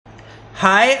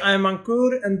Hi, I'm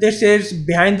Ankur, and this is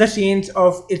behind the scenes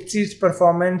of Itzy's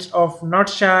performance of Not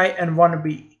Shy and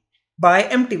WANNABE by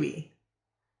MTV.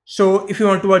 So, if you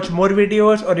want to watch more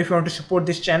videos or if you want to support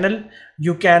this channel,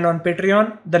 you can on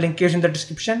Patreon. The link is in the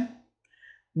description.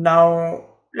 Now,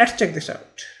 let's check this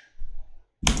out.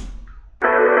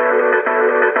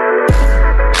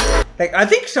 I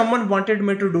think someone wanted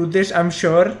me to do this, I'm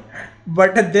sure,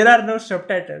 but there are no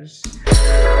subtitles.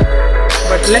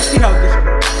 But let's see how this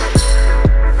goes.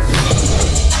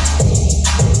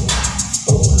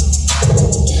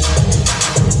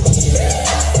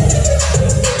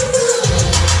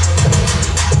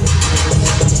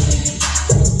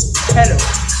 Hello.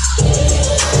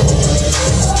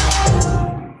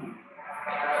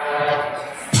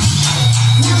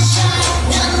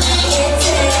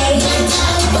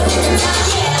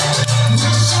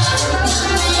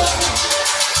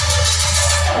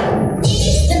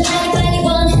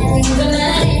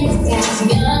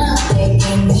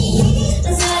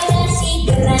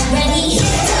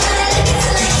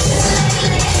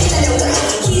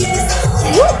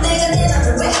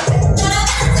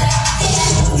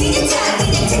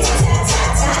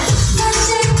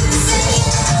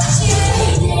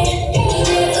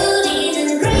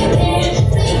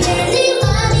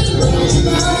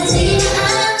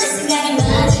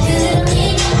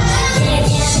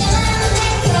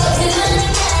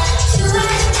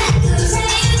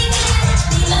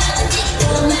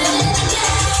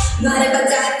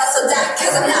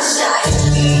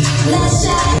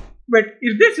 But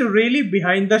is this really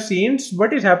behind the scenes?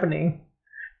 What is happening?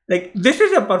 This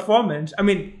is a performance. I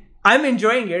mean, I'm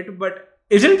enjoying it, but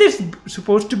isn't this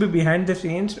supposed to be behind the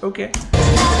scenes? Okay.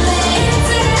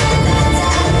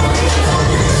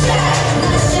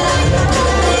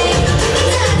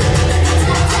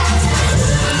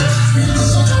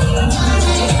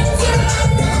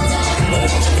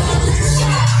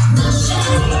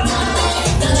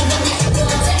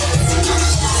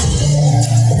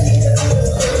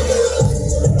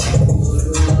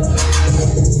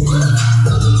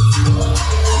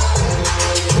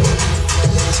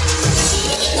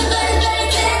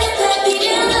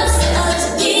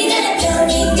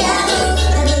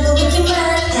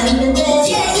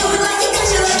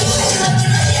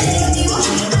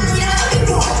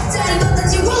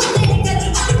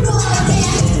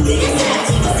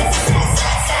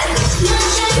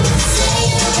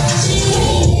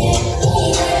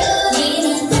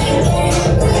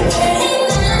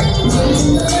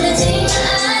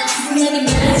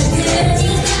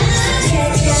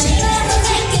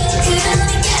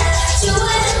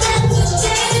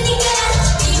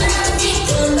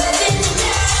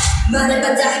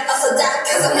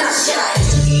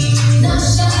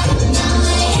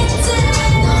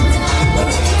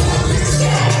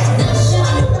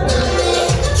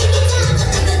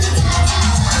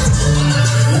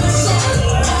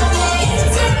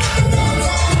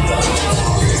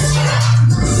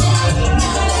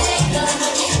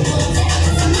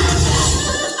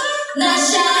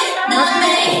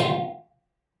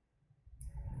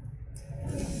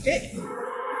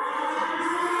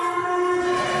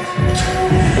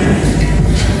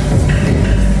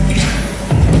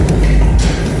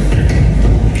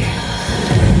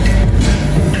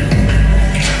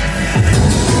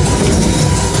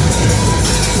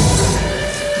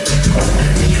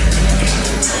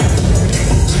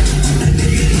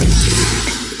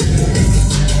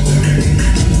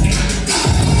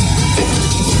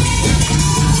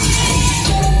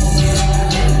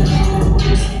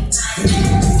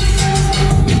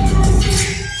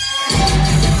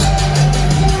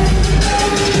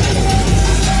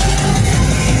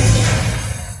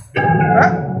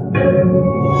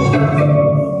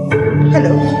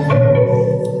 Hello.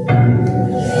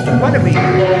 WANNABE.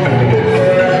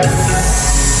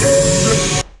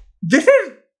 This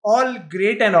is all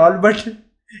great and all, but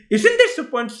isn't this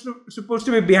supposed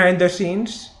to be behind the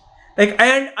scenes?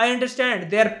 I understand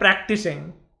they are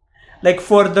practicing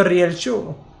for the real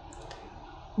show.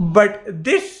 But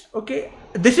this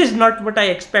is not what I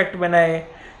expect when I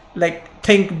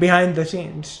think behind the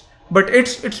scenes. But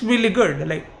it's really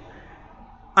good.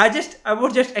 I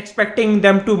was just expecting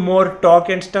them to more talk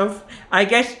and stuff. I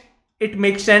guess it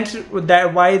makes sense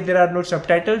that why there are no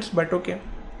subtitles, but okay.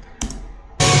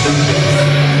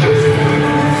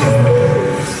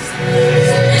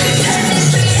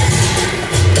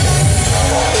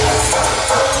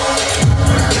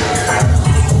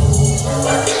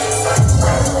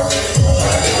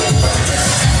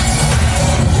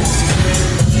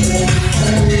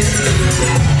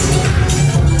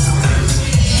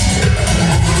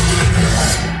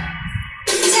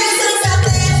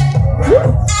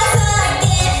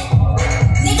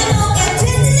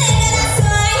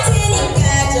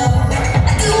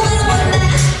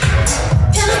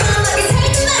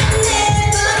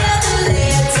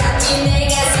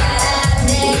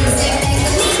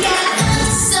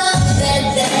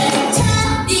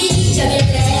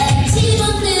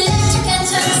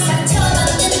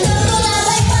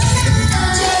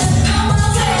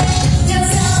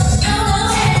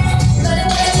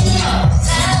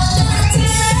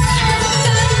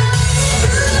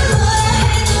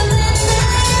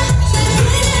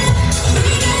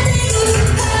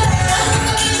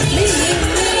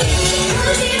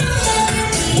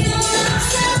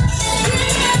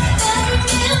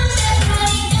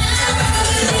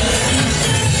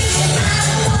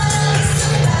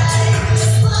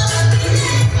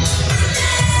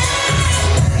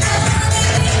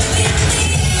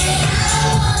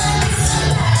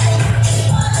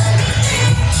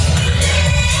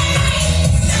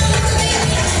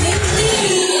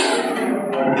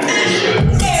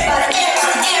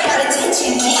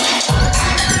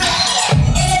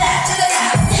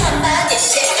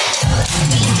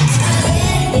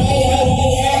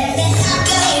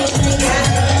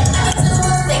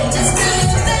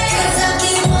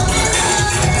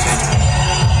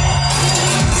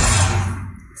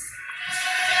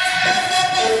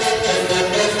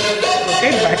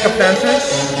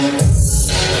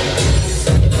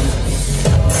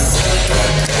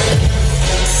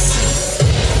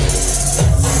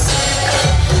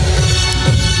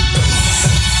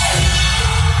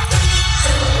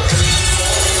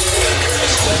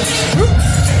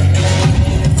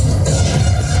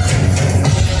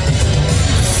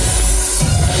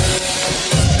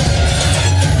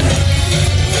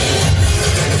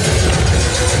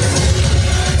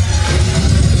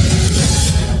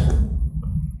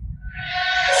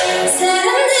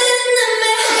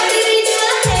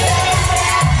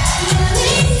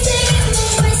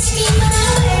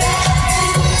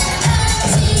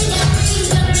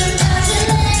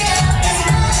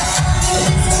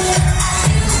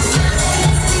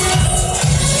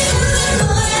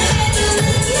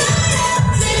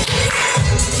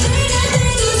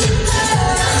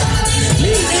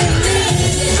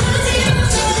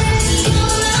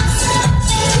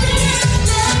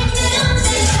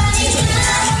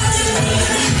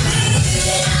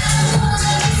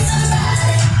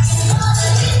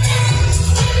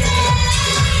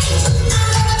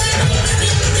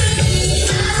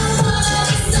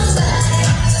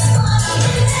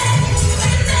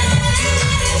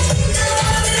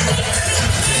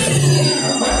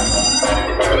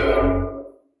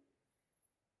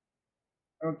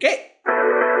 Okay.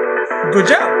 Good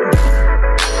job.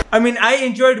 I mean, I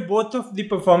enjoyed both of the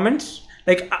performance.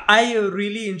 Like, I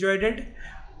really enjoyed it,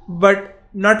 but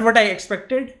not what I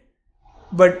expected.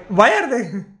 But why are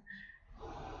they?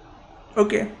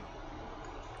 Okay.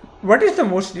 What is the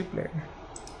mostly played?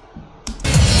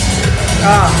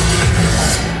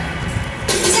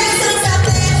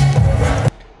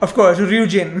 Of course,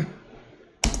 Ryujin.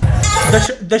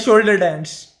 The shoulder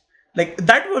dance. Like,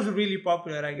 that was really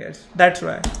popular, I guess. That's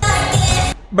why.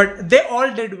 But they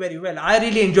all did very well. I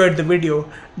really enjoyed the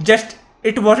video. Just,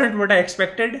 it wasn't what I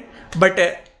expected. But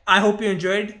I hope you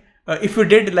enjoyed. If you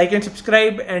did, like and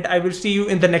subscribe. And I will see you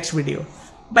in the next video.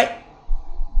 Bye.